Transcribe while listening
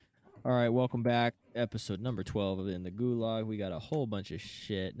All right, welcome back. Episode number 12 of In the Gulag. We got a whole bunch of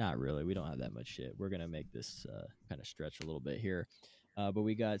shit. Not really. We don't have that much shit. We're going to make this kind of stretch a little bit here. But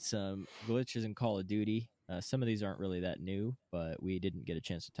we got some glitches in Call of Duty. Some of these aren't really that new, but we didn't get a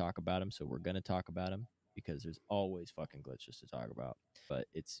chance to talk about them. So we're going to talk about them because there's always fucking glitches to talk about. But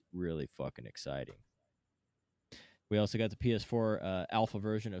it's really fucking exciting. We also got the PS4 alpha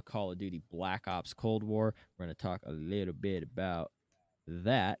version of Call of Duty Black Ops Cold War. We're going to talk a little bit about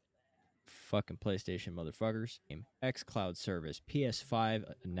that. Fucking PlayStation motherfuckers. xCloud service. PS5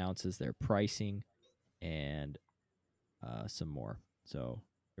 announces their pricing and some more. So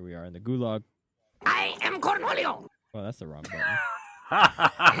here we are in the Gulag. I am Cornholio. Oh, that's the wrong button. Give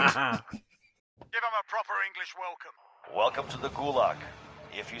him a proper English welcome. Welcome to the Gulag.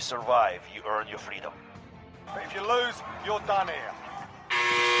 If you survive, you earn your freedom. But if you lose, you're done here.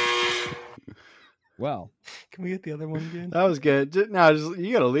 Well, Can we get the other one again? That was good. You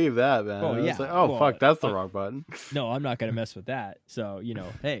gotta leave that, man. Oh, It's yeah. like, oh, Well, fuck, that's the wrong button. no, I'm not going to mess with that. So,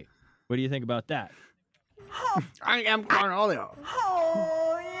 hey, what do you think about that? I am Cornholio.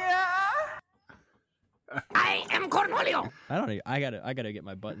 Oh yeah. I am Cornholio. I gotta get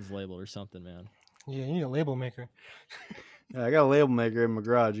my buttons labeled or something, man. Yeah, you need a label maker. Yeah, I got a label maker in my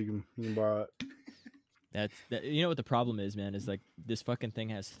garage. You can borrow it. You know what the problem is, man, is like this fucking thing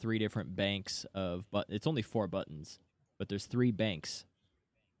has 3 different banks of it's only 4 buttons, but there's 3 banks.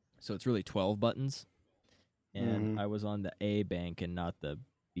 So it's really 12 buttons. And I was on the A bank and not the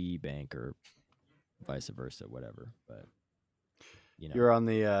B bank or vice versa, whatever. But You're on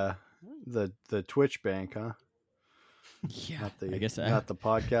the Twitch bank, huh? yeah, Not the I guess not the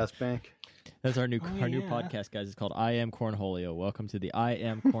podcast bank. that's our new yeah. podcast, guys. It's called I Am Cornholio. Welcome to the I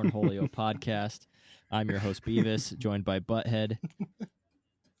Am Cornholio podcast. I'm your host Beavis, joined by Butthead.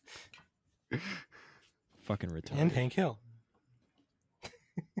 Fucking retarded. And Hank Hill.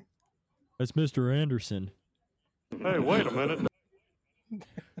 That's Mr. Anderson. Hey, wait a minute.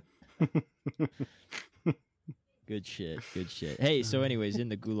 Good shit. Hey, so anyways, in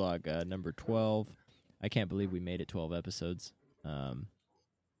the Gulag, number 12. I can't believe we made it 12 episodes.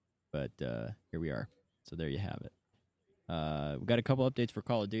 But here we are. So there you have it. We got a couple updates for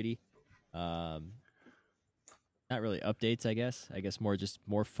Call of Duty. Not really updates, I guess. I guess more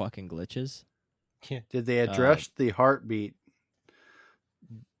fucking glitches. Yeah. Did they address the heartbeat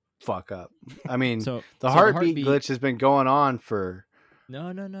fuck up? I mean, So the heartbeat glitch has been going on for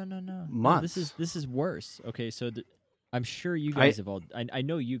No. months. No, this is worse. Okay, so I'm sure you guys have all. I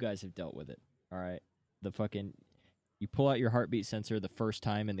know you guys have dealt with it. All right, the fucking you pull out your heartbeat sensor the first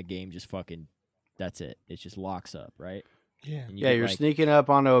time in the game, just fucking that's it. It just locks up, right? Yeah. And Yeah, get you're like, sneaking up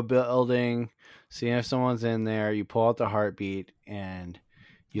onto a building, seeing if someone's in there. You pull out the heartbeat, and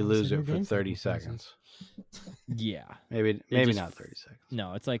you All of a lose sudden it for your game 30 freezes. seconds. Yeah. Maybe just- not 30 seconds.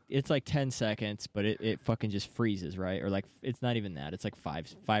 No, it's like 10 seconds, but it fucking just freezes, right? Or like it's not even that. It's like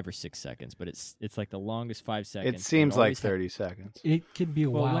 5 or 6 seconds, but it's like the longest 5 seconds. It and seems like always 30 seconds. It could be a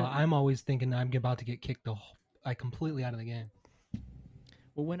Well, while. when- I'm always thinking I'm about to get kicked completely out of the game.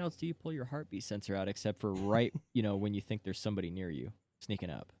 Well, when else do you pull your heartbeat sensor out except for right, when you think there's somebody near you sneaking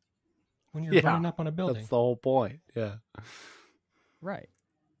up? When you're Yeah, running up on a building. That's the whole point. Yeah. Right.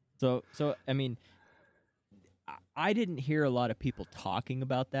 So I mean, I didn't hear a lot of people talking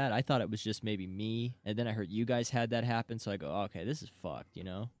about that. I thought it was just maybe me, and then I heard you guys had that happen, so I go, okay, this is fucked,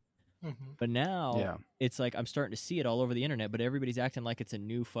 Mhm. But now Yeah. it's like I'm starting to see it all over the internet, but everybody's acting like it's a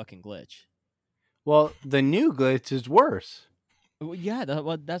new fucking glitch. Well, the new glitch is worse. Well, yeah,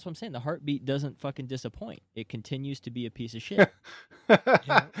 that's what I'm saying. The heartbeat doesn't fucking disappoint. It continues to be a piece of shit.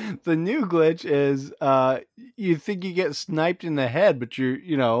 The new glitch is you think you get sniped in the head, but you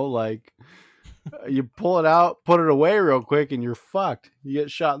pull it out, put it away real quick, and you're fucked. You get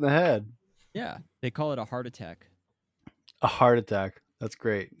shot in the head. Yeah, they call it a heart attack. A heart attack. That's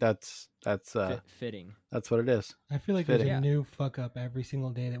great. That's Fitting. that's what it is. I feel like there's Fitting. a new fuck up every single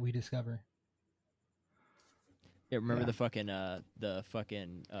day that we discover. Yeah, remember Yeah.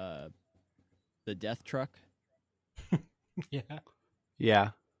 the death truck? Yeah.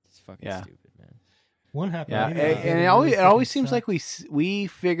 Yeah. It's fucking Yeah. stupid, man. One happened. Yeah, to me the other day and that it always really seems fucking like we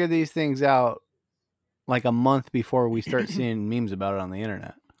figure these things out like a month before we start seeing memes about it on the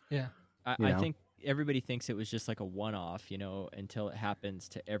internet. sucked. Yeah. I You know. think everybody thinks it was just like a one-off, until it happens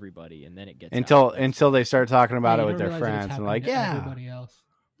to everybody, and then it gets Until they start talking about Yeah, it you with don't their realize that it's friends and happening like, to yeah, everybody else.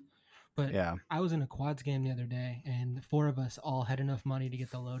 But yeah, I was in a quads game the other day, and the 4 of us all had enough money to get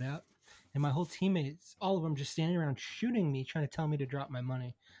the loadout. And my whole teammates, all of them, just standing around shooting me, trying to tell me to drop my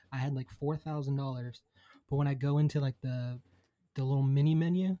money. I had like $4,000, but when I go into like the little mini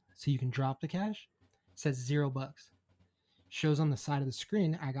menu, so you can drop the cash, it says $0. shows on the side of the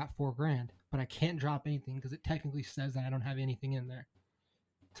screen I got $4,000, but I can't drop anything because it technically says that I don't have anything in there.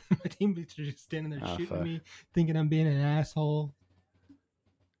 My teammates are just standing there Oh, shooting fuck. me, thinking I'm being an asshole.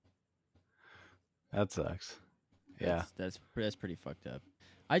 That sucks. Yeah. That's pretty fucked up.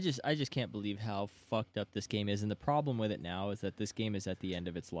 I just can't believe how fucked up this game is, and the problem with it now is that this game is at the end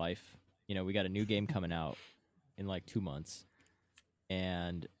of its life. You know, we got a new game coming out in like 2 months,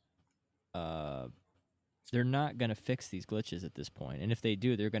 and they're not gonna fix these glitches at this point. And if they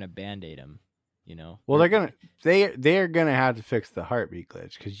do, they're gonna band-aid them. You know. Well, they're gonna have to fix the heartbeat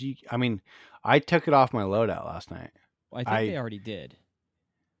glitch because I took it off my loadout last night. I think they already did.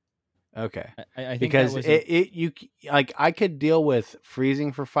 Okay. I think Because that was I could deal with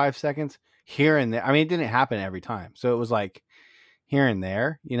freezing for 5 seconds here and there. I mean, it didn't happen every time, so it was like here and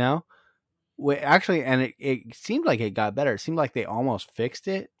there, you know. Actually, and it seemed like it got better. It seemed like they almost fixed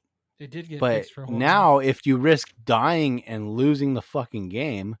it. It did get But fixed for a whole now, if you risk dying and losing the fucking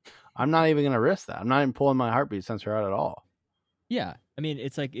game, I'm not even gonna risk that. I'm not even pulling my heartbeat sensor out at all. Yeah, I mean,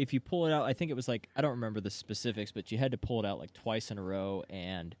 it's like if you pull it out, I think it was like, I don't remember the specifics, but you had to pull it out like twice in a row,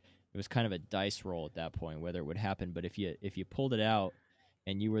 and it was kind of a dice roll at that point whether it would happen. But if you pulled it out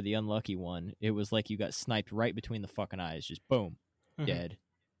and you were the unlucky one, it was like you got sniped right between the fucking eyes, just boom, Mhm. dead.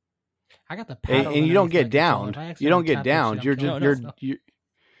 I got the paddle, And you don't get underneath my controller. downed. If I You accidentally don't get tap that shit, downed. I'm You're killing just myself. you're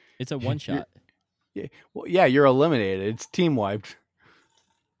It's a one shot. you're eliminated. It's team wiped.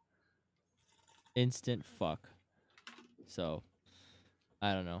 Instant fuck. So,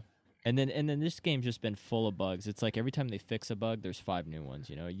 I don't know. And then this game's just been full of bugs. It's like every time they fix a bug, there's 5 new ones.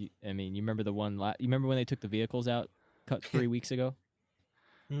 You know, you remember the one? You remember when they took the vehicles out, cut 3 weeks ago?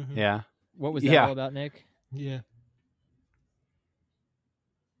 Mhm. Yeah, What was that Yeah. all about, Nick? Yeah.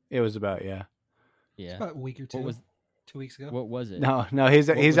 it was about Yeah. About a week or two. What was 2 weeks ago. what was it? No. What He's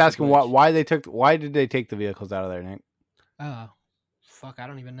was the asking glitch? why did they take the vehicles out of there, Nick? Oh, fuck! I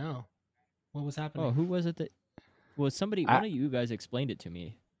don't even know what was happening. Oh, who was it that? Well, somebody. One of you guys explained it to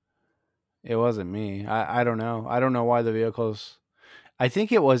me. It wasn't me. I don't know. I don't know why the vehicles. I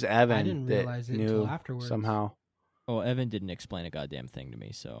think it was Evan. I didn't that realize it knew until afterwards. somehow. Oh, Evan didn't explain a goddamn thing to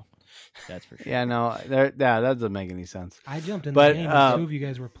me, so that's for sure. Yeah, no, that doesn't make any sense. I jumped in But, the game and 2 of you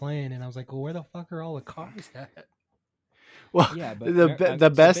guys were playing, and I was like, "Well, where the fuck are all the cars at?" Well, Yeah, but the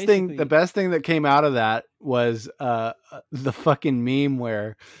best thing basically- that came out of that was the fucking meme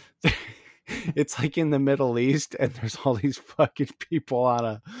where it's like in the Middle East and there's all these fucking people on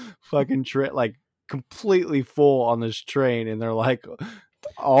a fucking trip, like completely full on this train, and they're like all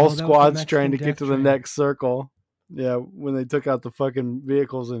Oh, that was the squads trying to Mexican get to death the train. next circle. Yeah, when they took out the fucking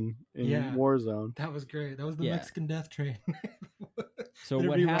vehicles in Yeah. Warzone. That was great. That was the Yeah. Mexican death train. So That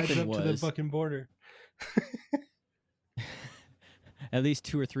what everybody rides happened up to the was, fucking border. at least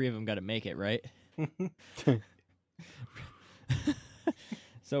 2 or 3 of them got to make it, right?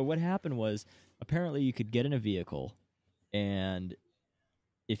 So what happened was, apparently you could get in a vehicle, and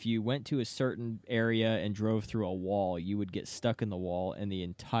if you went to a certain area and drove through a wall, you would get stuck in the wall, and the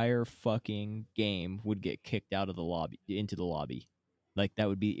entire fucking game would get kicked out of the lobby into the lobby. Like it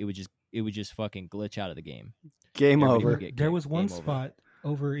would just fucking glitch out of the game. Game Everybody would over. get There kicked. was one Game over. spot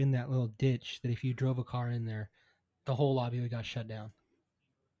over in that little ditch that if you drove a car in there, the whole lobby got shut down.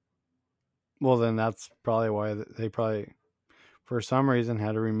 Well, then that's probably why they probably, for some reason,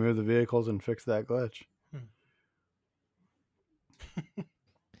 had to remove the vehicles and fix that glitch.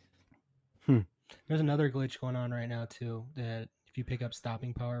 There's another glitch going on right now too. That if you pick up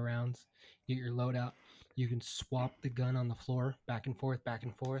stopping power rounds, you get your loadout, you can swap the gun on the floor back and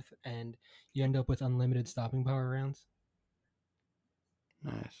forth, and you end up with unlimited stopping power rounds.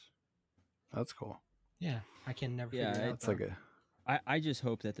 Nice. That's cool. Yeah, I can never Yeah, figure it out. It's like though. I just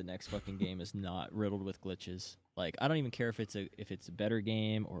hope that the next fucking game is not riddled with glitches. Like, I don't even care if it's a better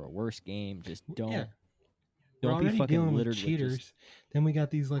game or a worse game. Just don't Yeah. We're don't be already fucking dealing littered with with cheaters. just, Then we got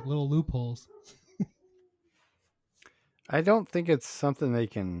these like little loopholes. I don't think it's something they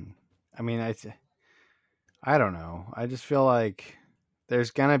can. I mean, I don't know. I just feel like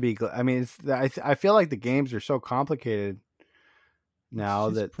there's gonna be. I mean, I feel like the games are so complicated now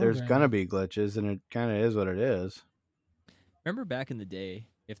just that there's gonna programming. be glitches, and it kind of is what it is. remember back in the day,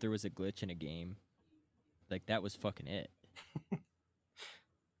 if there was a glitch in a game, like that was fucking it.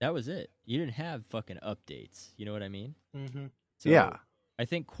 That was it. You didn't have fucking updates. You know what I mean? Mm-hmm. So Yeah. I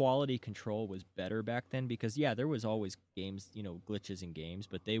think quality control was better back then because there was always games, glitches in games,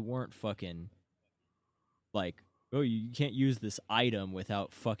 but they weren't fucking like, oh, you can't use this item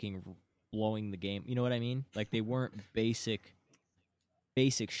without fucking blowing the game. You know what I mean? Like they weren't basic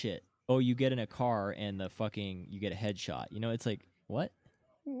shit. Oh, you get in a car and you get a headshot. It's like, what?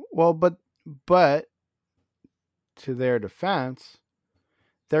 Well, but to their defense,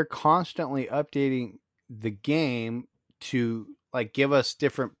 they're constantly updating the game to like give us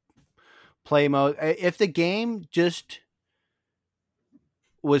different play mode. If the game just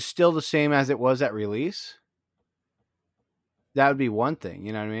was still the same as it was at release, that would be one thing,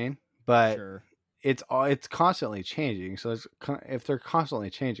 you know what I mean? But Sure. it's constantly changing. So if they're constantly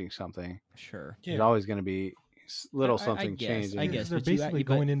changing something, Sure. Yeah. there's always going to be little I something guess, changing. I guess, they're but you- basically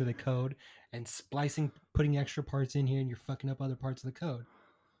but- going into the code and splicing, putting extra parts in here, and you're fucking up other parts of the code.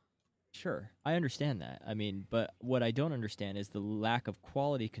 Sure, I understand that. I mean, but what I don't understand is the lack of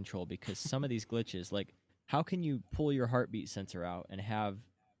quality control, because some of these glitches, like, how can you pull your heartbeat sensor out and have,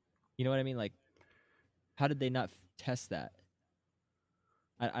 you know what I mean? Like, how did they not test that?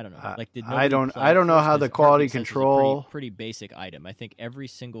 I don't know. Like, did I nobody don't play it know first? how 'Cause the heartbeat quality sensor's a control. pretty basic item. I think every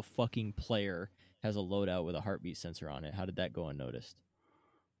single fucking player has a loadout with a heartbeat sensor on it. How did that go unnoticed?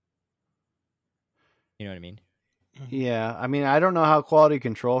 You know what I mean? Yeah, I mean, I don't know how quality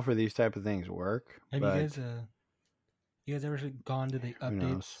control for these type of things work. Have but you guys ever gone to the knows?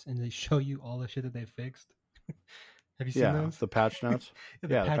 updates and they show you all the shit that they fixed? Have you seen yeah, those? the patch notes. The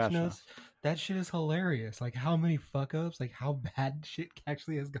yeah, the patch patch notes. That shit is hilarious. Like how many fuck ups, like how bad shit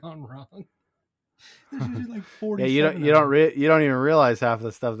actually has gone wrong. There's usually like 40. Yeah, you don't even realize half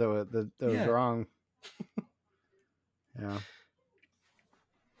the stuff that was Yeah. wrong. Yeah,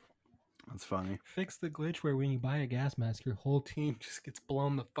 that's funny. Fix the glitch where when you buy a gas mask, your whole team just gets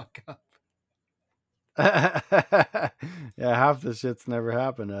blown the fuck up. Yeah, half the shit's never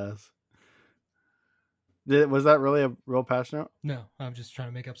happened to us. Was that really a real patch note? No, I'm just trying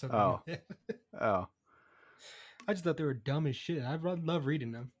to make up something. Oh. Oh, I just thought they were dumb as shit. I love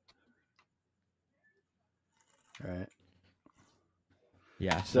reading them. right.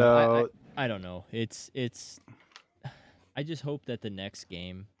 Yeah. So I don't know. It's. I just hope that the next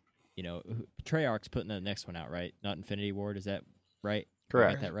game, you know, Treyarch's putting the next one out, right? Not Infinity Ward, is that right?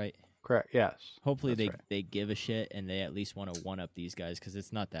 Correct. I got that right? correct. Yes. Hopefully That's right. they give a shit and they at least want to one up these guys, because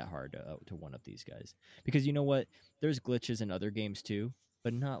it's not that hard to one up these guys. Because you know what? There's glitches in other games too,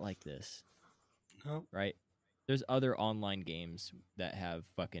 but not like this, No, right? There's other online games that have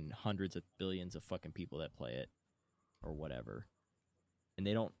fucking hundreds of billions of fucking people that play it or whatever. And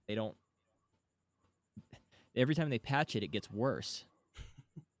they don't every time they patch it, it gets worse.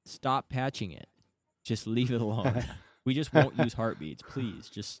 Stop patching it. Just leave it alone. We just won't use heartbeats. Please,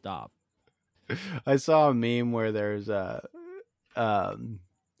 just stop. I saw a meme where there's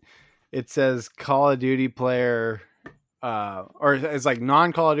it says Call of Duty player, or it's like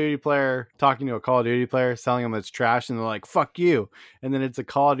non-Call of Duty player talking to a Call of Duty player, telling them it's trash, and they're like, "Fuck you." And then it's a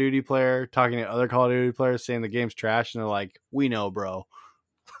Call of Duty player talking to other Call of Duty players saying the game's trash, and they're like, "We know, bro."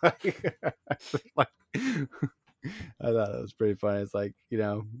 Like, I thought that was pretty funny. It's like, you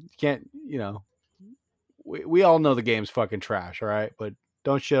can't, we all know the game's fucking trash, all right? But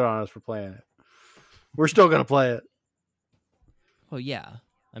don't shit on us for playing it. We're still gonna play it. Well, yeah.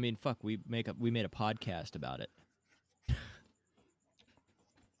 I mean, fuck. We made a podcast about it.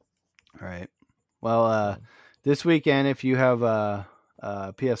 All right. Well, this weekend, if you have a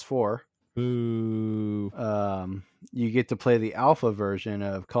PS4, Boo. you get to play the alpha version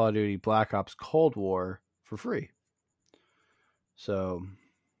of Call of Duty Black Ops Cold War for free. So,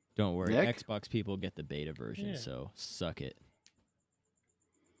 Don't worry. Nick? Xbox people get the beta version, Yeah. so suck it.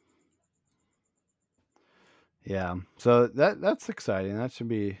 yeah. So that's exciting. That should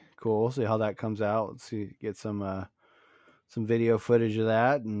be cool. We'll see how that comes out. Let's see, get some video footage of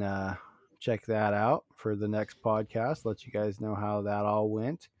that and check that out for the next podcast. Let you guys know how that all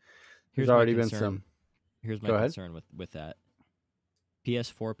went. Here's There's my already been concern. some. Here's my Go ahead. concern with that.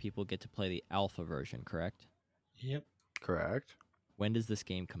 PS4 people get to play the alpha version, correct? Yep, Correct. When does this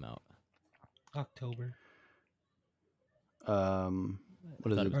game come out? October. What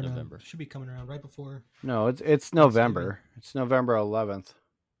is thought it? it Or was no, November. should be coming around right before. No, it's November. It's November 11th.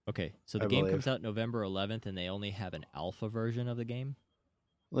 Okay, so the I game believe. comes out November 11th, and they only have an alpha version of the game.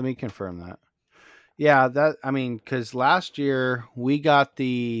 Let me confirm that. Yeah, because last year we got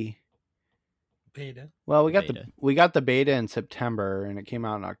the Beta. Beta. we got the beta in September, and it came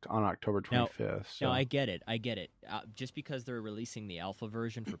out on October Now- 25th. So. No, I get it. Just because they're releasing the alpha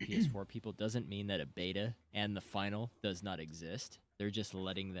version for PS4 people doesn't mean that a beta and the final does not exist. They're just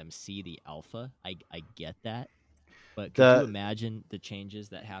letting them see the alpha. I get that. But could you imagine the changes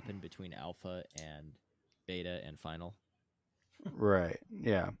that happen between alpha and beta and final? Right.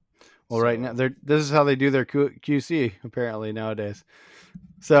 Yeah. Well, right now this is how they do their QC apparently nowadays.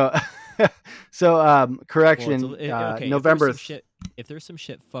 So, correction. Well, okay, November. If there's some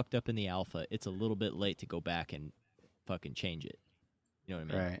shit fucked up in the alpha, it's a little bit late to go back and fucking change it. You know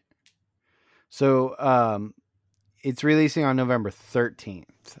what I mean? Right. So, it's releasing on November 13th.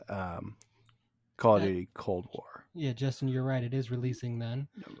 Call of That- Duty Cold War. Yeah, Justin, you're right. It is releasing then,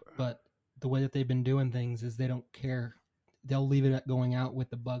 but the way that they've been doing things is they don't care. They'll leave it going out with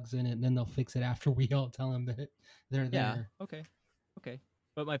the bugs in it, and then they'll fix it after we all tell them that they're Yeah. there. Okay.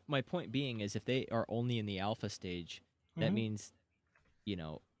 But my point being is, if they are only in the alpha stage, that Mhm. means, you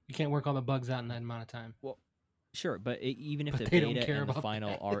know, You can't work all the bugs out in that amount of time. sure. But even if But the they don't beta care and the about final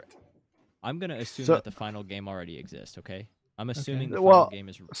that. are, I'm gonna assume So- that the final game already exists. Okay. I'm assuming the Well, final game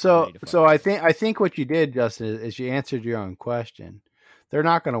is So ready to so fucking I think what you did, Justin, is you answered your own question. They're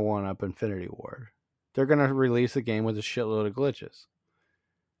not going to one up Infinity Ward. They're going to release a game with a shitload of glitches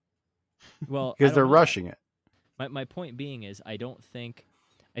well, I because don't they're know that. rushing it. My point being is, I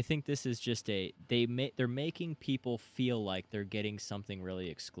think this is just they're making people feel like they're getting something really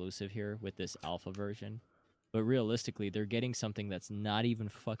exclusive here with this alpha version, but realistically they're getting something that's not even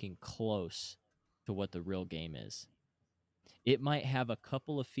fucking close to what the real game is. It might have a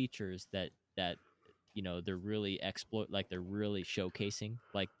couple of features that you know they're really they're really showcasing,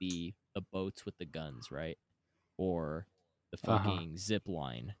 like the boats with the guns, right? Or the fucking zip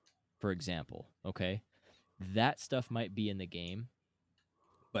line, for example. Okay, that stuff might be in the game,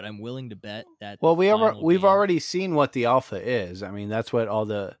 but I'm willing to bet that Well, the final we've game- already seen what the alpha is. I mean, that's what all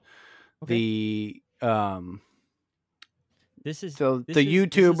the Okay. This is the this is like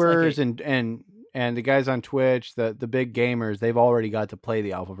YouTubers a- and the guys on Twitch, the big gamers, they've already got to play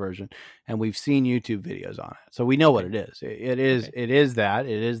the alpha version, and we've seen YouTube videos on it, so we know what it is. It is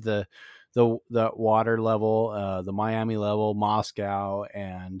the water level, the Miami level, Moscow,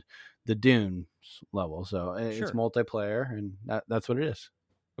 and the Dune level. So it's Sure. multiplayer, and that's what it is.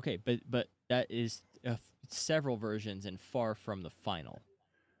 Okay, but that is several versions and far from the final.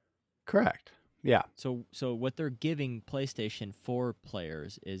 Correct. Yeah. So what they're giving PlayStation 4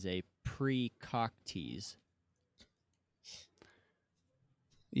 players is a pre-cock tease.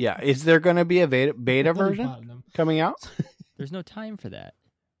 Yeah. Is there going to be a beta Don't be version plotting them. coming out? There's no time for that.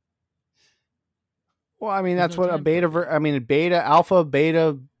 Well, I mean, There's that's no what a time for beta. it. I mean, beta, alpha,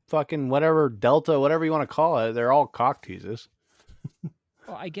 beta, fucking whatever, delta, whatever you want to call it. They're all cock teases.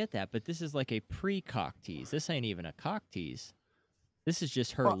 Oh, I get that, but this is like a pre-cock tease. This ain't even a cock tease. This is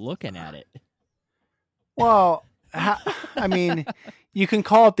just her Well- looking at it. Well, I mean, you can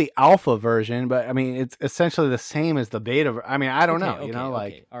call it the alpha version, but I mean, it's essentially the same as the beta. I mean, I don't know. Okay, You know,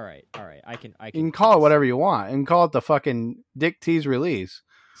 like okay. All right. I can. you can call it this. whatever you want, and call it the fucking Dick Tease release.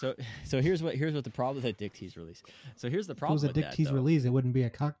 So here's what the problem with that Dick Tease release. So here's the If it problem was a with Dick that, Tease though. release, it wouldn't be a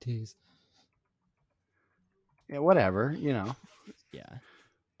cock tease. Yeah, whatever. You know, Yeah.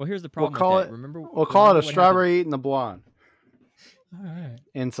 Well, here's the We'll problem call with that. it- Remember, we'll call it remember a what strawberry eating the blonde. All right.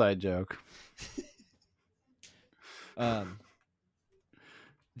 Inside joke. happened?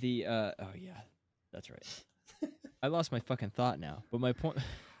 Oh yeah, that's right. I lost my fucking thought now. But my point.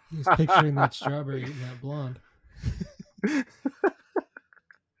 He was picturing that strawberry eating that blonde.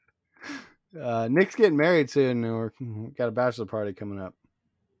 Nick's getting married soon, and we've got a bachelor party coming up.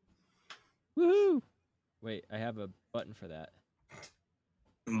 Woohoo! Wait, I have a button for that.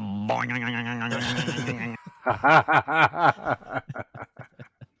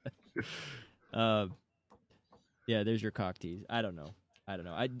 Yeah, there's your cock tease. I don't know.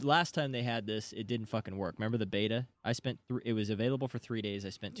 Last time they had this, it didn't fucking work. Remember the beta? I spent it was available for 3 days. I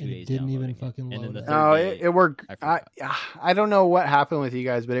spent 2 And it days. didn't even downloading it. fucking And then load the up. third Oh, day, it worked. I I don't know what happened with you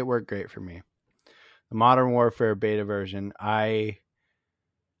guys, but it worked great for me. The Modern Warfare beta version.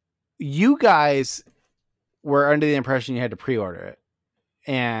 You guys were under the impression you had to pre-order it,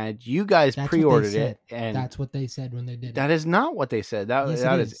 and you guys That's what they pre-ordered said. it, and That's what they said when they did it. that is not what they said. That Yes,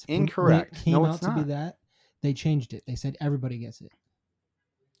 that it is When incorrect. it came No, out it's to not. be that, they changed it. They said everybody gets it.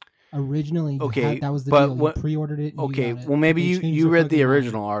 Originally, Okay, that was the but deal. what- You pre-ordered it. And Okay, you got it. well maybe They you changed you read the fucking mind.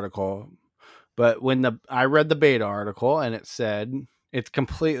 original article, but when I read the beta article and it said it's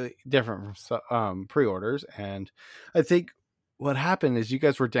completely different from pre-orders, and I think what happened is you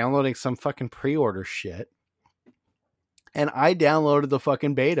guys were downloading some fucking pre-order shit, and I downloaded the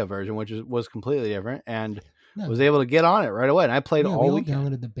fucking beta version, which was completely different, and No, was able to get on it right away, and I played yeah, we all all weekend.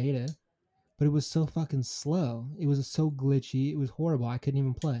 downloaded the beta, but it was so fucking slow. It was so glitchy. It was horrible. I couldn't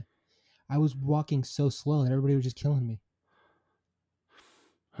even play. I was walking so slow that everybody was just killing me.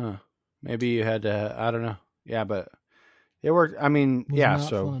 Huh? Maybe you had to. I don't know. Yeah, but it worked. I mean, Was yeah. not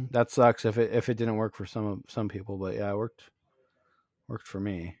So fun. that sucks if it didn't work for some people, but yeah, it worked for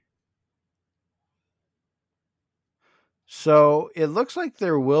me. So it looks like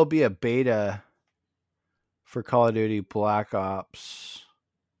there will be a beta for Call of Duty Black Ops.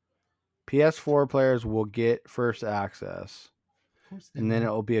 PS4 players will get first access, Of course they and then it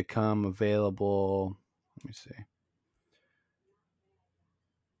will. will become available. Let me see.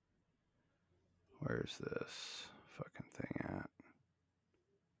 Where's this fucking thing at?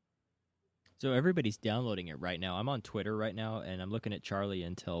 So everybody's downloading it right now. I'm on Twitter right now, and I'm looking at Charlie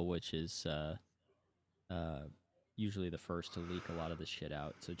Intel, which is usually the first to leak a lot of this shit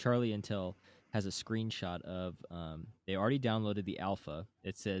out. So Charlie Intel has a screenshot of they already downloaded the alpha.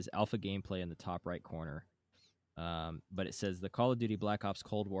 It says alpha gameplay in the top right corner. But it says the Call of Duty Black Ops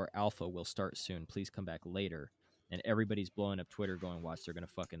Cold War alpha will start soon. Please come back later. And everybody's blowing up Twitter going, watch, they're going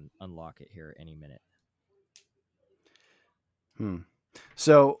to fucking unlock it here any minute.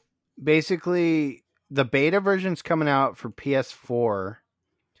 So basically, the beta version's coming out for PS4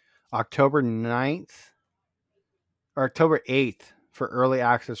 October 9th or October 8th for early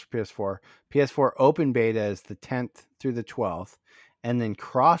access for PS4. PS4 open beta is the 10th through the 12th, and then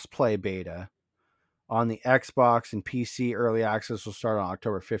crossplay beta on the Xbox and PC early access will start on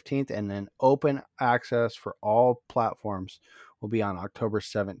October 15th, and then open access for all platforms will be on October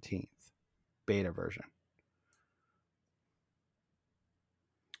 17th, beta version.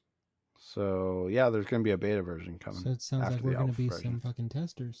 So, yeah, there's going to be a beta version coming. So it sounds like after we're the going to alpha be version. some fucking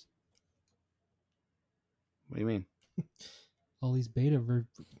testers. What do you mean? All these beta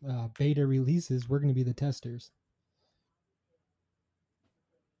releases, we're going to be the testers.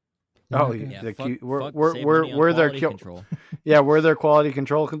 They're Oh, not gonna- Yeah, the fuck- Q- we're fuck we're save we're, money on we're their quality control. yeah, we're their quality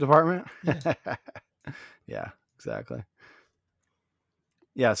control department. Yeah. Yeah, exactly.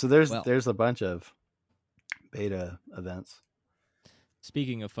 Yeah, so there's Well- a bunch of beta events.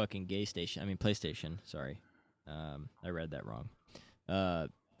 Speaking of fucking PlayStation, sorry. I read that wrong. The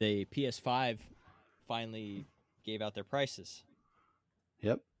PS5 finally gave out their prices.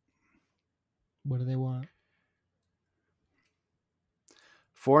 Yep. What do they want?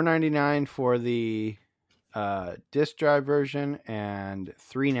 $499 for the disc drive version and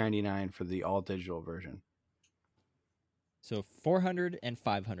 $399 for the all digital version. So $400 and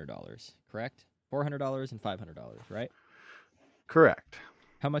 $500, correct? $400 and $500, right? Correct.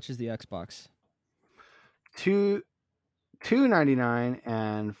 How much is the Xbox? $299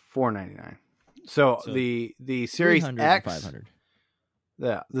 and $499. So, So the Series 300 and X, 500.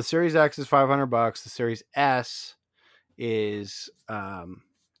 yeah, the Series X is $500. The Series S is $300,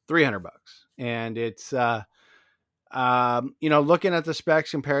 and it's looking at the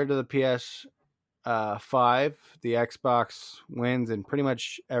specs compared to the PS 5, the Xbox wins in pretty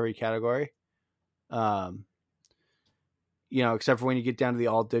much every category. Except for when you get down to the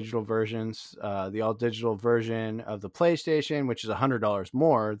all digital versions. The all digital version of the PlayStation, which is $100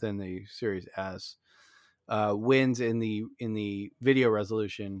 more than the Series S, wins in the video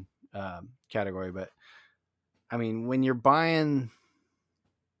resolution category. But I mean, when you're buying,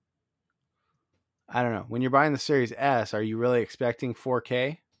 I don't know, when you're buying the Series S, are you really expecting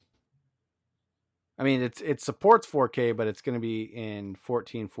 4K? I mean, it supports 4K, but it's going to be in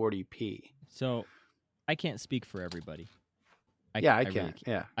 1440p. So I can't speak for everybody. I really can. can't.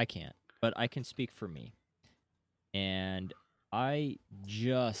 Yeah. I can't, but I can speak for me. And I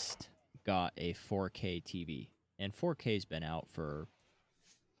just got a 4K TV, and 4K's been out for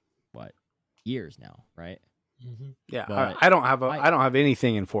what, years now, right? Mm-hmm. Yeah, But I don't have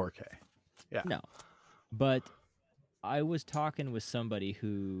anything in 4K. Yeah. No. But I was talking with somebody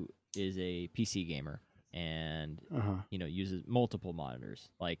who is a PC gamer and Uh-huh. uses multiple monitors,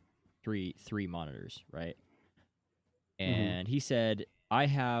 like three monitors, right? And he said, I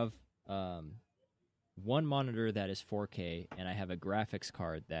have one monitor that is 4K, and I have a graphics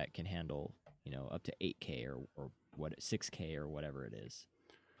card that can handle, up to 8K or 6K or whatever it is.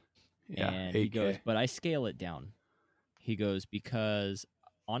 Yeah. And 8K. he goes, but I scale it down. He goes, because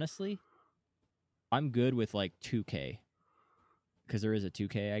honestly, I'm good with like 2K, because there is a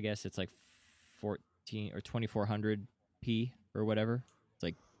 2K, I guess. It's like 14 or 2400p or whatever. It's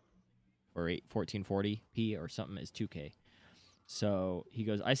like, or 1440p or something is 2K. So he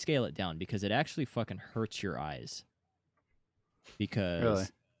goes, I scale it down because it actually fucking hurts your eyes. Because, Really?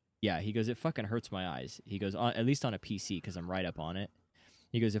 yeah, he goes, it fucking hurts my eyes. He goes, at least on a PC, because I'm right up on it.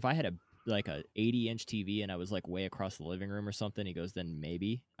 He goes, if I had a 80-inch TV and I was like way across the living room or something, he goes, then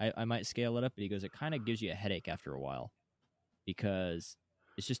maybe I might scale it up. But he goes, it kind of gives you a headache after a while because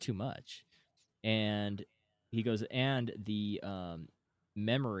it's just too much. And he goes, and the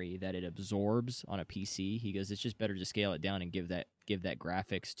memory that it absorbs on a PC, he goes, it's just better to scale it down and give that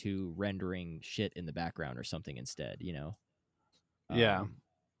graphics to rendering shit in the background or something instead, Yeah.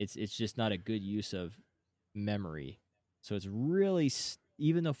 It's just not a good use of memory. So it's really,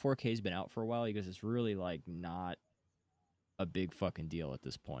 even though 4K has been out for a while, he goes, it's really like not a big fucking deal at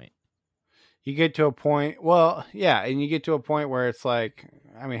this point. You get to a point, well, yeah, and you get to a point where it's like,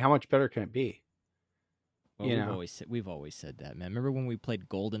 I mean, how much better can it be? Well, You we've know. always said that, man. Remember when we played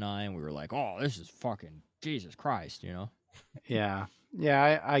GoldenEye and we were like, "Oh, this is fucking Jesus Christ," you know? Yeah.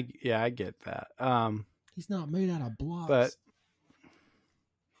 I get that. He's not made out of blocks.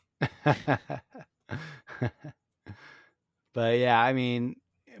 But but yeah, I mean,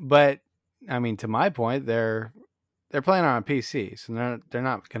 to my point, they're playing on a PC, so they're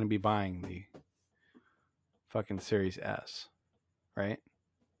not going to be buying the fucking Series S, right?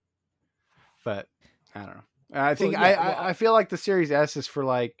 But I don't know. I think I feel like the Series S is for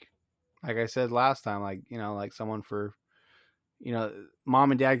like I said last time, like, you know, like someone for, you know,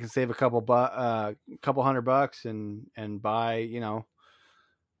 mom and dad can save a couple $100 and buy, you know,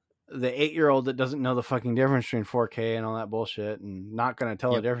 the 8-year-old that doesn't know the fucking difference between 4K and all that bullshit and not going to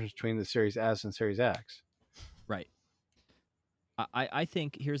tell the difference between the Series S and Series X. Right. I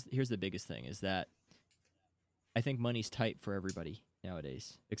think here's the biggest thing is that I think money's tight for everybody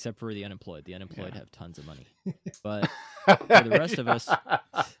nowadays, except for the unemployed. The unemployed have tons of money. But for the rest of us,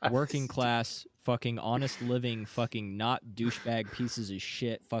 working class, fucking honest living, fucking not douchebag pieces of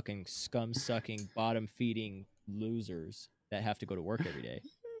shit, fucking scum sucking, bottom feeding losers that have to go to work every day.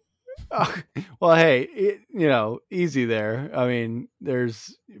 Well, hey, you know, easy there. I mean,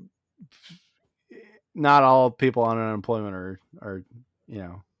 there's not all people on unemployment are you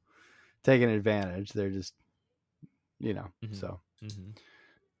know, taking advantage. They're just, you know, so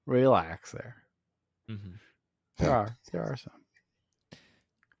relax there. There are some.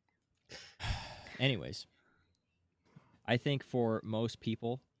 Anyways, I think for most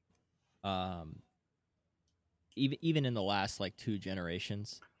people, even in the last like 2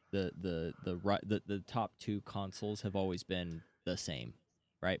 generations, the top 2 consoles have always been the same,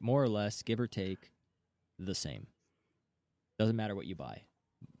 right? More or less, give or take, the same. Doesn't matter what you buy.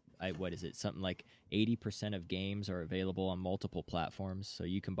 What is it? Something like 80% of games are available on multiple platforms, so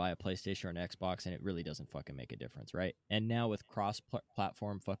you can buy a PlayStation or an Xbox, and it really doesn't fucking make a difference, right? And now with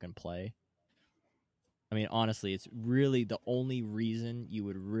cross-platform fucking play, I mean, honestly, it's really the only reason you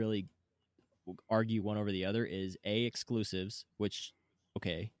would really argue one over the other is A, exclusives, which,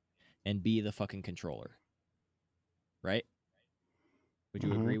 okay, and B, the fucking controller, right? Would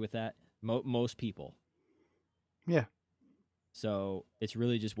you agree with that? Most people. Yeah. So it's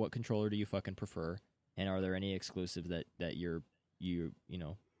really just what controller do you fucking prefer, and are there any exclusives that you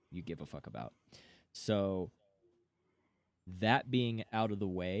give a fuck about? So that being out of the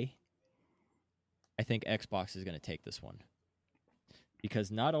way, I think Xbox is going to take this one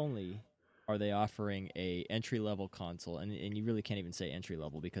because not only are they offering a entry level console, and you really can't even say entry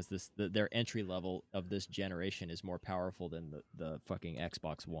level because their entry level of this generation is more powerful than the fucking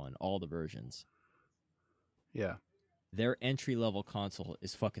Xbox One, all the versions. Yeah. Their entry level console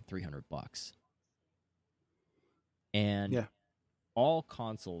is fucking $300. And all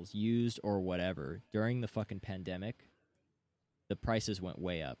consoles used or whatever during the fucking pandemic, the prices went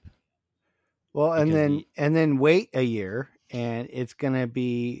way up. Well, and then wait a year and it's going to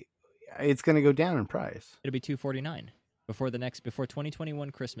go down in price. It'll be $249 before 2021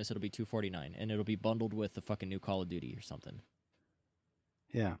 Christmas. It'll be $249 and it'll be bundled with the fucking new Call of Duty or something.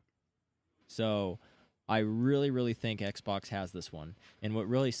 Yeah. So I really, really think Xbox has this one. And what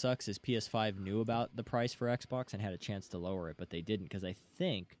really sucks is PS5 knew about the price for Xbox and had a chance to lower it, but they didn't because I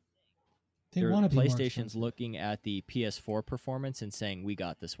think PlayStation's looking at the PS4 performance and saying, we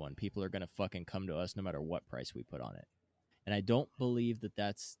got this one. People are going to fucking come to us no matter what price we put on it. And I don't believe that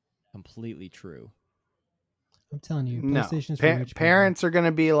that's completely true. I'm telling you, PlayStation's for rich parents are going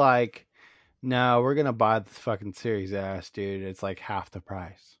to be like, no, we're going to buy the fucking Series S, dude. It's like half the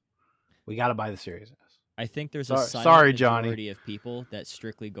price. We got to buy the Series S. I think there's a silent majority of people that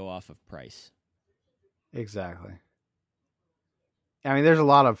strictly go off of price. Exactly. I mean, there's a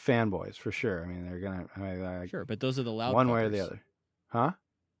lot of fanboys for sure. I mean, they're gonna sure, but those are the loud one fuckers. way or the other, huh?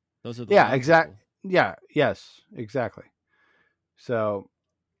 Those are the exactly. Yeah, yes, exactly. So,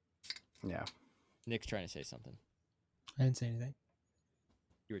 yeah. Nick's trying to say something. I didn't say anything.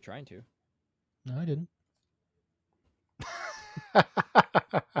 You were trying to. No, I didn't.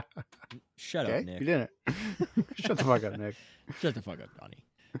 Shut up, Nick. You didn't. Shut the fuck up, Nick. Shut the fuck up, Donnie.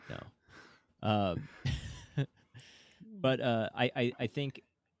 No. But I think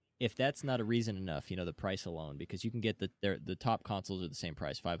if that's not a reason enough, you know, the price alone, because you can get the top consoles are the same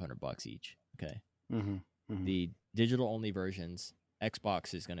price, $500 each. Okay. The digital only versions,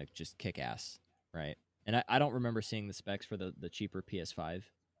 Xbox is gonna just kick ass, right? And I don't remember seeing the specs for the cheaper PS5,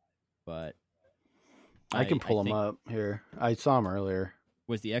 but I can pull them up here. I saw them earlier.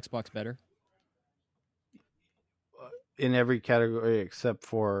 Was the Xbox better? In every category except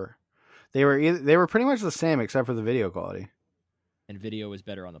for they were pretty much the same except for the video quality. And video was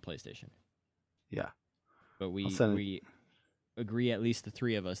better on the PlayStation. Yeah. but I'll send it. we agree, at least the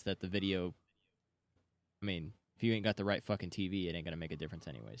three of us, that the video. I mean, if you ain't got the right fucking TV, it ain't gonna make a difference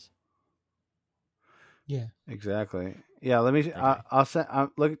anyways. Yeah. Exactly. Yeah. Let me. Okay. I'll send.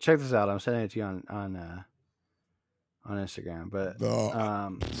 Look. Check this out. I'm sending it to you on Instagram. But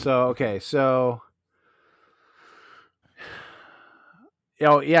So okay. So.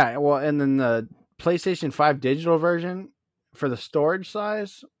 Oh yeah. Well, and then the PlayStation 5 digital version for the storage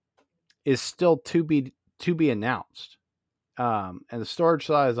size is still to be announced. And the storage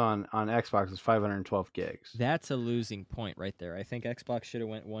size on Xbox is 512 gigs. That's a losing point right there. I think Xbox should have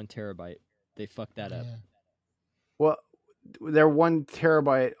went 1 terabyte. They fucked that up. Yeah. Well, they're 1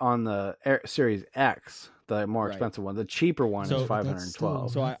 terabyte on the Series X, the more Right. expensive one. The cheaper one So- is But that's 512.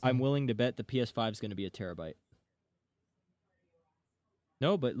 still- So I'm willing to bet the PS5 is going to be a terabyte.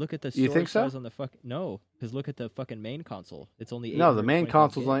 No, but look at the You storage think so? size on the No, because look at the fucking main console. It's only No, the main 825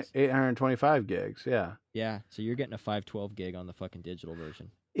 console's like gigs. 825 gigs. Yeah. Yeah, so you're getting a 512 gig on the fucking digital version.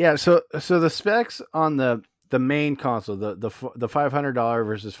 Yeah, so the specs on the main console, the $500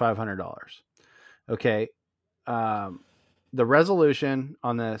 versus $500. Okay. The resolution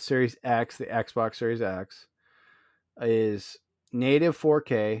on the Series X, the Xbox Series X, is native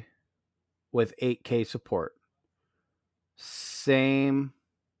 4K with 8K support. Same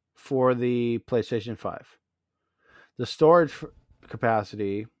for the PlayStation 5. The storage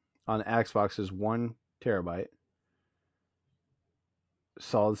capacity on Xbox is 1 terabyte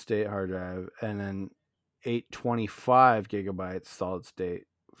solid state hard drive, and then 825 gigabytes solid state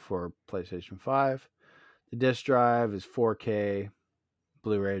for PlayStation 5. The disk drive is 4K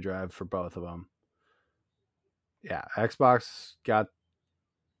Blu-ray drive for both of them. Yeah, Xbox got,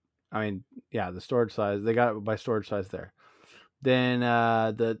 the storage size, they got it by storage size there. Then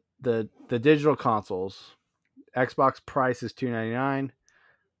the digital consoles, Xbox price is $299,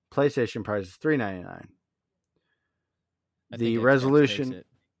 PlayStation price is $399. I The think Xbox resolution, takes it.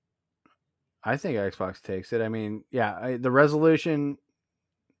 I think Xbox takes it. I mean, yeah, the resolution,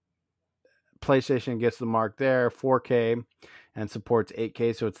 PlayStation gets the mark there, 4K, and supports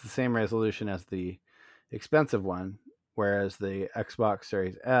 8K, so it's the same resolution as the expensive one, whereas the Xbox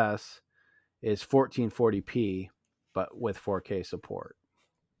Series S is 1440p, but with 4K support.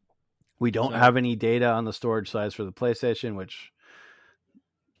 We don't So- have any data on the storage size for the PlayStation, which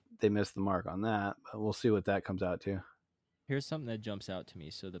they missed the mark on that, but we'll see what that comes out to. Here's something that jumps out to me.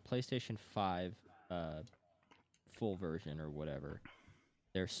 So the PlayStation 5 full version or whatever,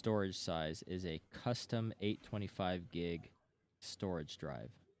 their storage size is a custom 825 gig storage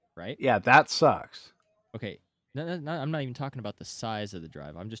drive, right? Yeah, that sucks. Okay. No, I'm not even talking about the size of the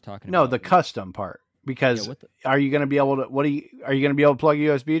drive. I'm just talking No, about the custom part. Because what the, are you going to be able to? Are you going to be able to plug a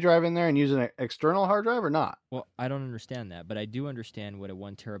USB drive in there and use an external hard drive or not? well, I don't understand that, but I do understand what a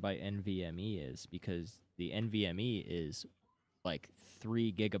 1 terabyte NVMe is, because the NVMe is like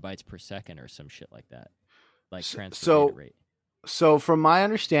 3 gigabytes per second or some shit like that, like transfer data rate. So from my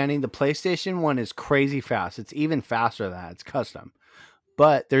understanding, the PlayStation 1 is crazy fast. It's even faster than that. It's custom.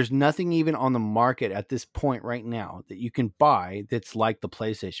 But there's nothing even on the market at this point right now that you can buy that's like the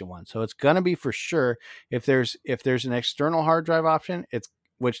PlayStation 1. So it's going to be for sure, if there's an external hard drive option,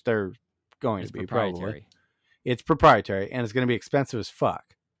 which they're going It's to be proprietary. probably. It's proprietary, and it's going to be expensive as fuck.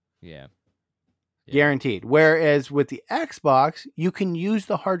 Yeah. Guaranteed. Whereas with the Xbox, you can use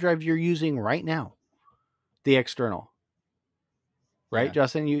the hard drive you're using right now, the external. Right, Yeah.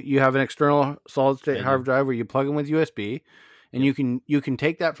 Justin? You have an external solid state I do. hard drive where you plug in with USB, and you can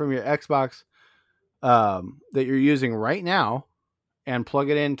take that from your Xbox that you're using right now and plug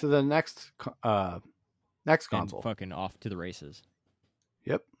it into the next And console. fucking off to the races.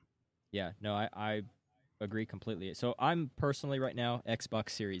 Yep. Yeah, no, I agree completely. So I'm personally right now Xbox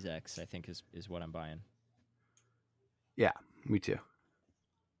Series X, I think is what I'm buying. Me too.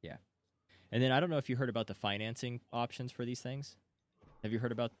 And then I don't know if you heard about the financing options for these things. Have you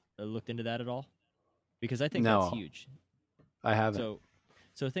heard about looked into that at all? Because I think No. that's huge. I haven't.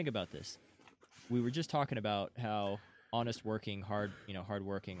 So think about this. We were just talking about how hardworking,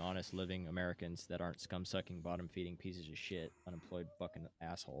 honest living Americans that aren't scum-sucking, bottom-feeding pieces of shit, unemployed fucking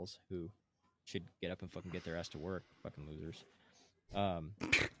assholes who should get up and fucking get their ass to work, fucking losers.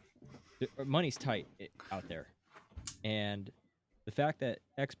 Money's tight out there. And the fact that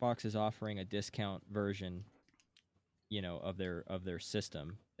Xbox is offering a discount version, of their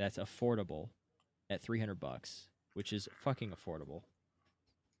system that's affordable at $300, which is fucking affordable.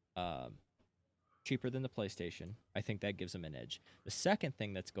 Cheaper than the PlayStation. I think that gives them an edge. The second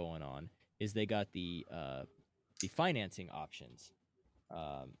thing that's going on is they got the financing options.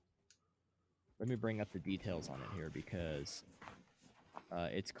 Let me bring up the details on it here, because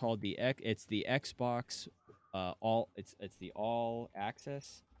it's called the Xbox it's the All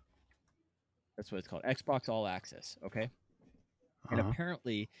Access. That's what it's called. Xbox All Access. Okay. And Uh-huh.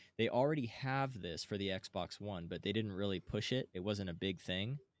 apparently they already have this for the Xbox One, but they didn't really push it. It wasn't a big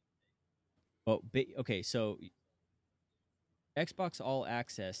thing. But okay, so Xbox All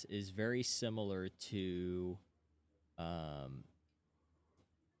Access is very similar to what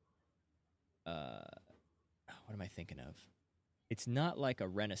am I thinking of? It's not like a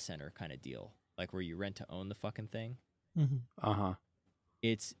Rent-A-Center kind of deal, like where you rent to own the fucking thing. Mm-hmm. Uh-huh.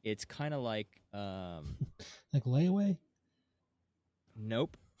 It's kind of like Like layaway.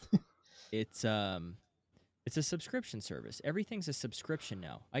 nope. It's a subscription service. Everything's a subscription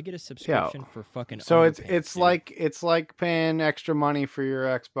now. I get a subscription for fucking. So it's underpants, dude. like paying extra money for your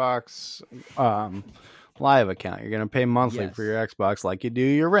Xbox Live account. You're gonna pay monthly for your Xbox like you do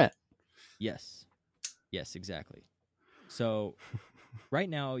your rent. Yes, exactly. So right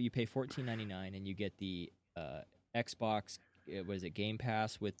now you pay $14.99 and you get the Xbox. Was it Game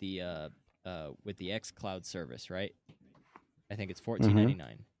Pass with the xCloud service, right? I think it's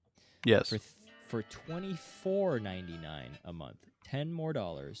 $14.99. Yes. For $24.99 a month, $10 more,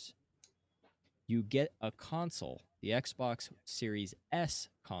 you get a console, the Xbox Series S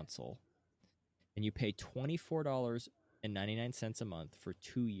console, and you pay $24.99 a month for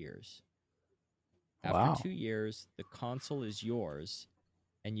 2 years. After 2 years, the console is yours,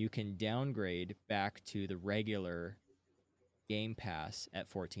 and you can downgrade back to the regular Game Pass at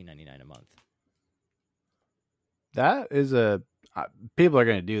 $14.99 a month. That is people are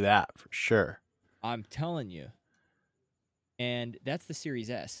going to do that for sure. I'm telling you. And that's the Series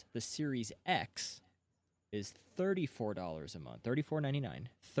S. The Series X is $34 a month, $34.99,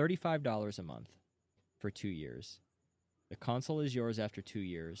 $35 a month for 2 years. The console is yours after 2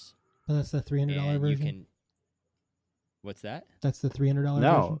 years. But that's the $300 version. You can. What's that? That's the $300 version.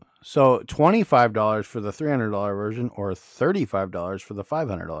 No, so $25 for the $300 version, or $35 for the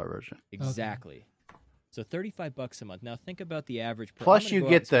 $500 version. Exactly. Okay. So $35 a month. Now think about the average. Plus, you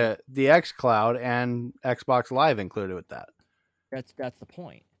get the xCloud and Xbox Live included with that. That's the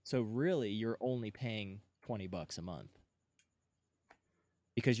point. So really, you're only paying $20 a month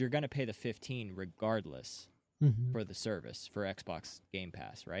because you're going to pay the $15 regardless for the service for Xbox Game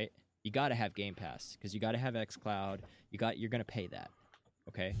Pass, right? You got to have Game Pass because you got to have xCloud. You're going to pay that,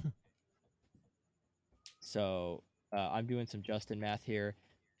 okay? So I'm doing some Justin math here.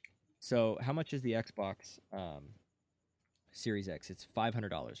 So how much is the Xbox Series X? It's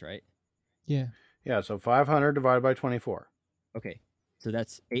 $500, right? Yeah. Yeah. So 500 divided by 24. Okay, so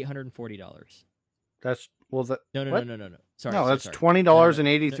that's $840. That's No. Sorry. No, that's sorry.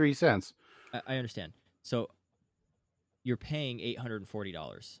 $20.83. I understand. So you're paying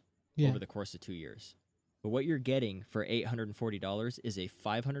 $840 over the course of 2 years. But what you're getting for $840 is a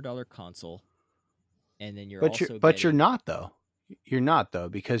 $500 console, and then you're you're not though. You're not though,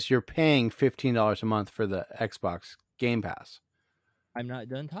 because you're paying $15 a month for the Xbox Game Pass. I'm not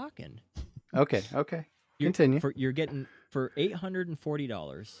done talking. Okay. Continue. You're getting for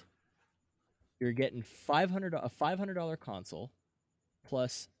 $840. You're getting a $500 console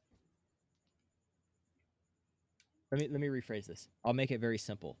plus. Let me rephrase this. I'll make it very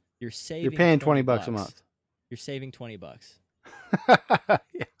simple. You're paying $20 a month. You're saving $20.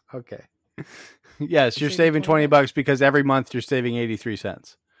 Yeah. Okay. Yes, you're saving $20 because every month you're saving 83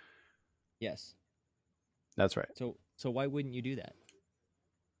 cents. Yes. That's right. So why wouldn't you do that?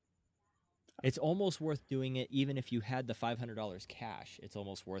 It's almost worth doing it even if you had the $500 cash. It's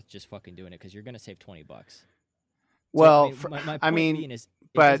almost worth just fucking doing it because you're going to save $20. Well, so, my point being is, it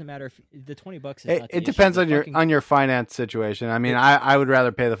but doesn't matter if the $20 is not the it depends issue. on your finance situation. I mean, I would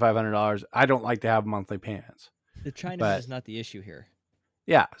rather pay the $500. I don't like to have monthly payments. The Chinaman is not the issue here.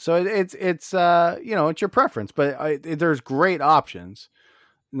 Yeah, so it's it's your preference, but there's great options.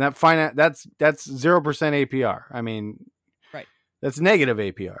 And that that's 0% APR. I mean, right? That's negative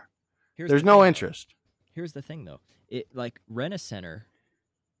APR. There's no interest. Here's the thing, though. It like Rent-A-Center.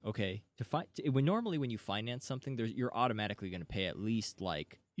 Okay, normally when you finance something, you're automatically going to pay at least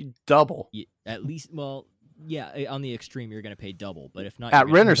like double. At least, well, yeah, on the extreme, you're going to pay double. But if not, at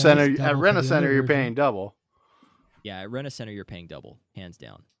Rent-A-Center, you're paying double. Yeah, at Rent-A-Center, you're paying double, hands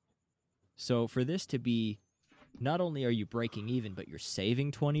down. So for this to be, not only are you breaking even, but you're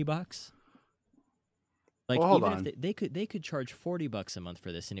saving $20. Like, well, even if they could charge $40 a month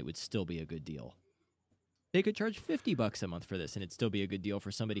for this, and it would still be a good deal. They could charge $50 a month for this, and it'd still be a good deal for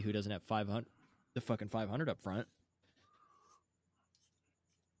somebody who doesn't have $500 up front.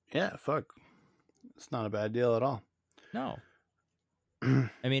 Yeah, fuck, it's not a bad deal at all. No.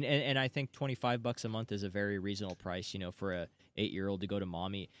 I mean, and I think $25 a month is a very reasonable price, for 8-year-old to go to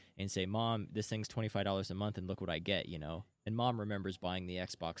mommy and say, "Mom, this thing's $25 a month, and look what I get," you know. And mom remembers buying the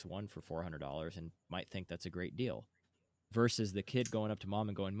Xbox One for $400 and might think that's a great deal. Versus the kid going up to mom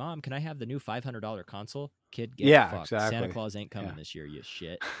and going, "Mom, can I have the new $500 console?" Kid, get fucked. exactly. Santa Claus ain't coming this year, you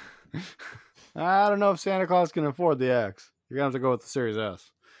shit. I don't know if Santa Claus can afford the X. You're gonna have to go with the Series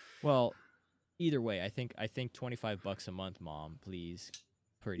S. Well, either way, I think $25 a month, mom, please,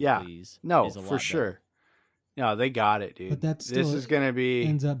 pretty Yeah. please. No, is a for lot sure. better. No, they got it, dude. But that's this still is gonna be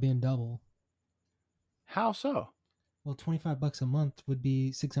ends up being double. how so? Well, $25 a month would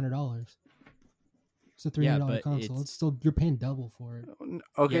be $600. It's a Yeah, $300 but console. It's still, you're paying double for it.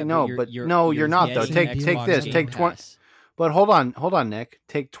 Okay, Yeah, no, but but you're you're not though. getting Take Xbox this. Game Take 20. Pass. But hold on, Nick.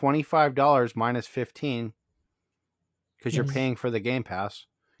 Take $25 minus 15 because you're Yes. paying for the Game Pass.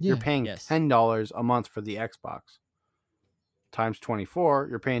 Yeah. You're paying Yes. $10 a month for the Xbox. Times 24,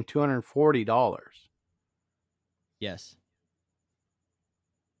 you're paying $240 Yes.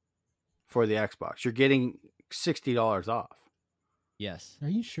 for the Xbox. You're getting $60 off. Yes. Are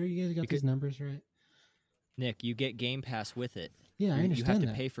you sure you guys got Because- these numbers right? Nick, you get Game Pass with it. Yeah, I You understand have to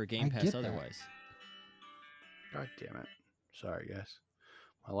that. pay for Game I Pass get that. otherwise. God damn it. Sorry, guys.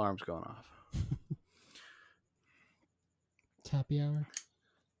 My alarm's going off. It's happy hour.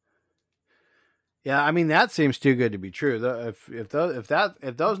 Yeah, I mean that seems too good to be true. If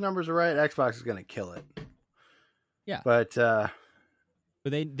those numbers are right, Xbox is going to kill it. Yeah. But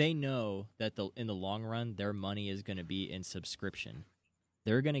But they know that in the long run, their money is going to be in subscription.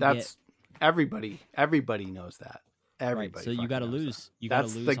 They're going to that's everybody knows that. Right, Everybody. so you fucking got to knows lose. that. You got to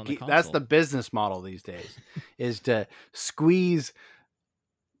That's lose the on the ge- console. that's the business model these days, is to squeeze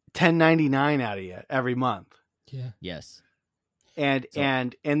 $10.99 out of you every month, Yeah. Yes. and So-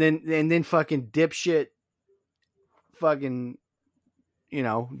 and then fucking dipshit, fucking,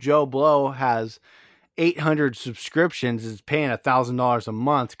 Joe Blow has 800 subscriptions, is paying $1,000 a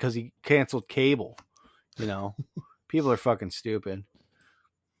month because he canceled cable. People are fucking stupid.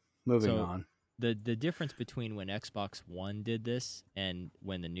 Moving So- on. The difference between when Xbox One did this and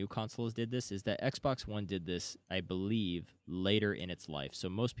when the new consoles did this is that Xbox One did this, I believe, later in its life. So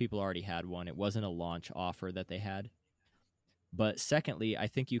most people already had one. It wasn't a launch offer that they had. But secondly, I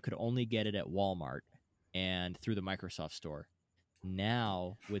think you could only get it at Walmart and through the Microsoft Store.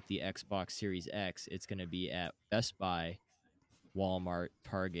 Now, with the Xbox Series X, it's going to be at Best Buy, Walmart,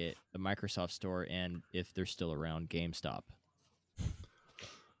 Target, the Microsoft Store, and if they're still around, GameStop.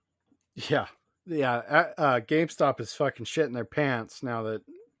 Yeah. GameStop is fucking shitting their pants now that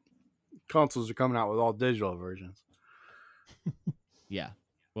consoles are coming out with all digital versions. Yeah.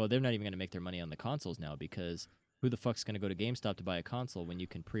 Well, they're not even going to make their money on the consoles now because who the fuck's going to go to GameStop to buy a console when you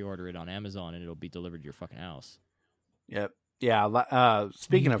can pre-order it on Amazon and it'll be delivered to your fucking house? Yep. Yeah.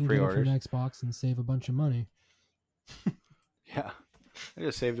 Speaking You of can get it pre-orders, from Xbox and save a bunch of money. yeah, I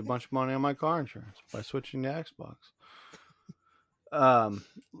just saved a bunch of money on my car insurance by switching to Xbox.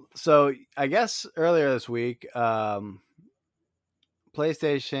 So I guess earlier this week,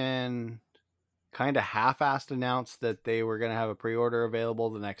 PlayStation kind of half-assed announced that they were going to have a pre-order available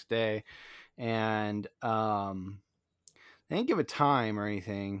the next day, and they didn't give a time or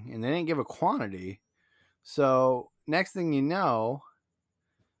anything, and they didn't give a quantity. So next thing you know,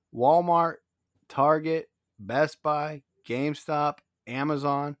 Walmart, Target, Best Buy, GameStop,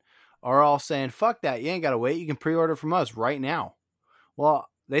 Amazon are all saying, fuck that, you ain't got to wait, you can pre-order from us right now. Well,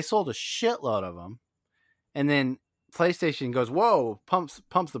 they sold a shitload of them, and then PlayStation goes, whoa, pumps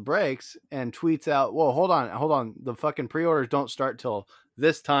the brakes and tweets out, whoa, hold on, the fucking pre-orders don't start till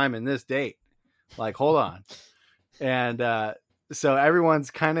this time and this date. Like, hold on. And so everyone's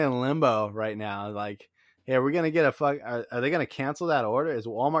kind of in limbo right now. Like, hey, are we going to get are they going to cancel that order? Is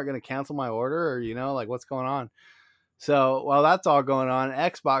Walmart going to cancel my order? Or, like, what's going on? So while that's all going on,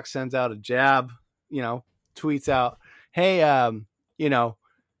 Xbox sends out a jab, tweets out, hey,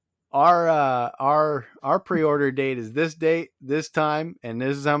 our pre-order date is this date, this time, and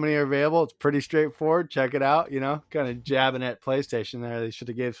this is how many are available. It's pretty straightforward. Check it out. Kind of jabbing at PlayStation there. They should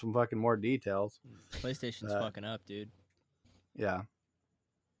have gave some fucking more details. PlayStation's fucking up, dude. Yeah.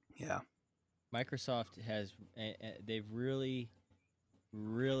 Microsoft has they've really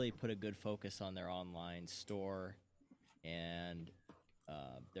put a good focus on their online store and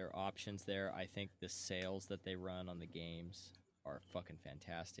their options there. I think the sales that they run on the games are fucking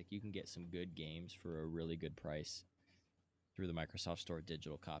fantastic. You can get some good games for a really good price through the Microsoft Store,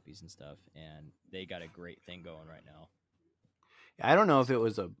 digital copies and stuff, and they got a great thing going right now. I don't know if it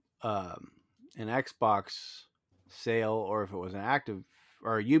was an Xbox sale or if it was an Active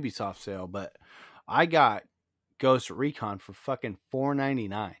or a Ubisoft sale, but I got Ghost Recon for fucking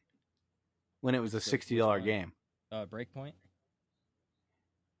 $4.99 when it was a $60 game. Breakpoint?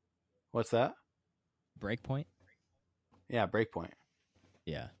 What's that? Breakpoint. Yeah, Breakpoint.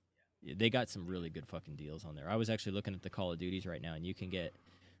 Yeah, they got some really good fucking deals on there. I was actually looking at the Call of Duties right now, and you can get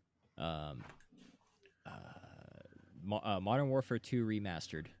Modern Warfare 2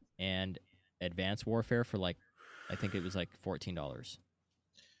 remastered and Advanced Warfare for like, I think it was like $14.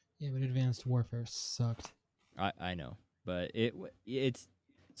 Yeah, but Advanced Warfare sucked. I know, but it's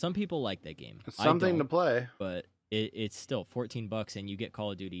some people like that game. It's I something to don't, play. but it's still $14 and you get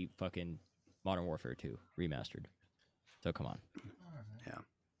Call of Duty fucking Modern Warfare 2 remastered. So come on. Yeah.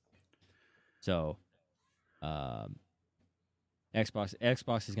 So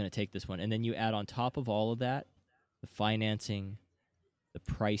Xbox is going to take this one, and then you add on top of all of that the financing, the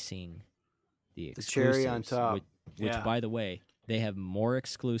pricing, the exclusives, cherry on top. which by the way, they have more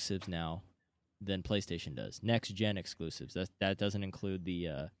exclusives now than PlayStation does. Next gen exclusives. That doesn't include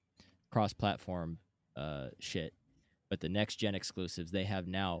the cross-platform shit, but the next gen exclusives, they have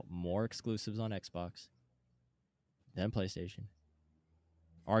now more exclusives on Xbox than PlayStation.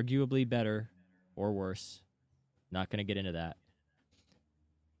 Arguably better or worse. Not going to get into that.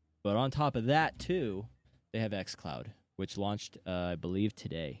 But on top of that, too, they have xCloud, which launched, I believe,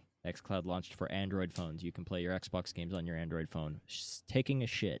 today. xCloud launched for Android phones. You can play your Xbox games on your Android phone. Taking a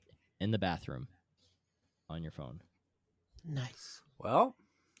shit in the bathroom on your phone. Nice. Well,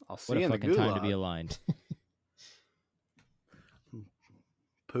 I'll see What you a in the fucking time to gulag. be aligned.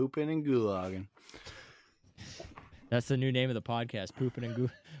 Pooping and gulagging. That's the new name of the podcast, Pooping and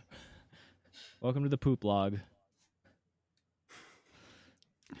Welcome to the Poop Log.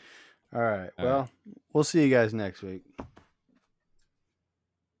 All right. All Well, we'll see you guys next week.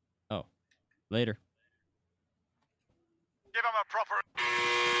 Later. Give him a proper...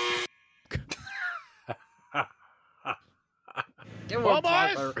 Come on,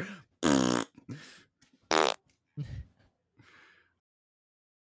 Parker.